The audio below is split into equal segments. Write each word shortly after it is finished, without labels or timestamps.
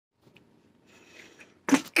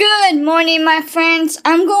Good morning, my friends.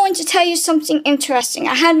 I'm going to tell you something interesting.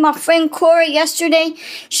 I had my friend Cora yesterday.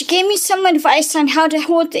 She gave me some advice on how to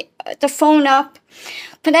hold the phone up.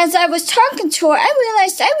 But as I was talking to her, I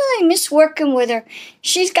realized I really miss working with her.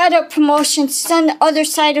 She's got a promotion. She's on the other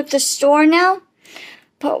side of the store now.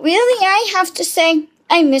 But really, I have to say,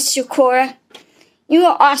 I miss you, Cora. You're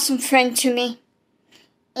an awesome friend to me.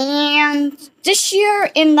 And this year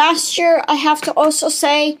and last year, I have to also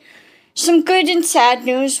say some good and sad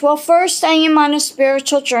news. Well, first, I am on a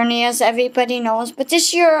spiritual journey, as everybody knows. But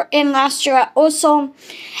this year and last year, I also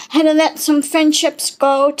had to let some friendships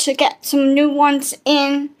go to get some new ones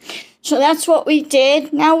in. So that's what we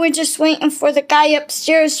did. Now we're just waiting for the guy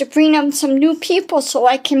upstairs to bring up some new people so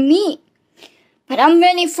I can meet. But I'm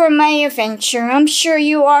ready for my adventure. I'm sure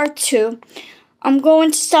you are too. I'm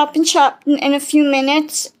going to Stop and Shop in a few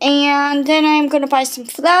minutes. And then I'm going to buy some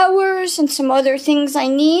flowers and some other things I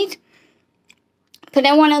need. But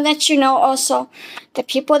I want to let you know also, the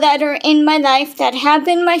people that are in my life that have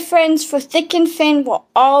been my friends for thick and thin will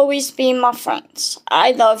always be my friends.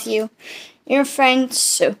 I love you. Your friend,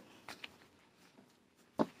 Sue.